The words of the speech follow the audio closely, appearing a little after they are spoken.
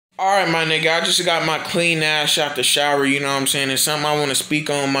Alright, my nigga, I just got my clean ass out the shower, you know what I'm saying? And something I want to speak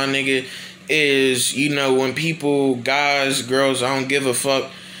on, my nigga, is, when people, guys, girls, I don't give a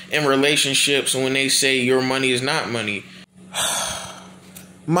fuck, in relationships, when they say your money is not money.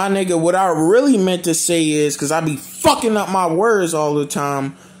 My nigga, what I really meant to say is, because I be fucking up my words all the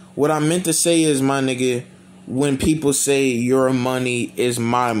time, what I meant to say is, my nigga, when people say your money is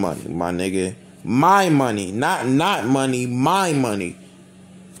my money, my nigga. My money, not money, my money.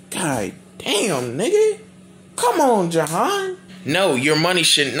 God damn, nigga. Come on, Jahan. No, your money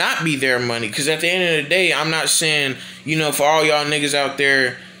should not be their money. Because at the end of the day, I'm not saying, for all y'all niggas out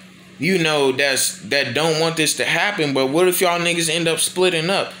there, that don't want this to happen. But what if y'all niggas end up splitting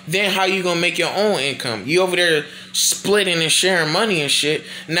up? Then how you gonna make your own income? You over there splitting and sharing money and shit.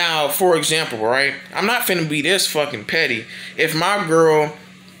 Now, for example, right? I'm not finna be this fucking petty. If my girl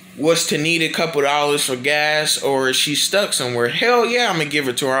was to need a couple dollars for gas, or she's stuck somewhere, hell yeah, I'm gonna give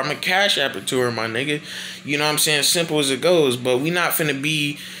it to her. I'm gonna cash app it to her, my nigga. You know what I'm saying? Simple as it goes. But we not finna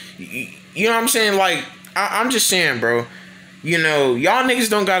be, you know what I'm saying? Like, I'm just saying, bro. Y'all niggas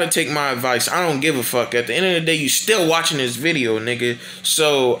don't gotta take my advice. I don't give a fuck. At the end of the day, you still watching this video, nigga.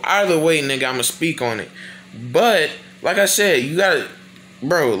 So either way, nigga, I'ma speak on it. But like I said, you gotta,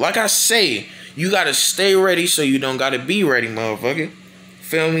 bro. Like I say, you gotta stay ready so you don't gotta be ready, motherfucker.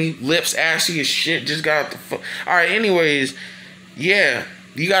 Feel me? Lips assy as shit. Just got the fuck. Alright, anyways. Yeah.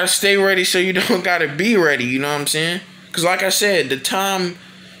 You gotta stay ready so you don't gotta be ready. You know what I'm saying? Because like I said, the time,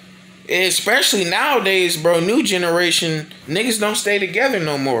 especially nowadays, bro, new generation, niggas don't stay together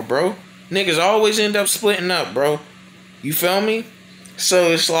no more, bro. Niggas always end up splitting up, bro. You feel me?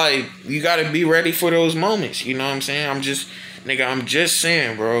 So it's like, you gotta be ready for those moments. You know what I'm saying? I'm just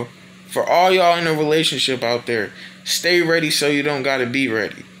saying, bro. For all y'all in a relationship out there, stay ready so you don't gotta be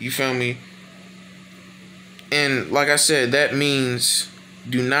ready. You feel me? And like I said, that means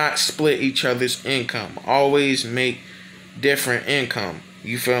do not split each other's income. Always make different income.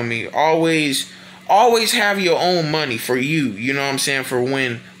 You feel me? Always have your own money for you. You know what I'm saying? For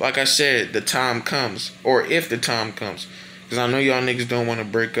when, like I said, the time comes. Or if the time comes. Because I know y'all niggas don't want to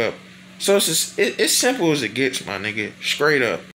break up. So it's simple as it gets, my nigga. Straight up.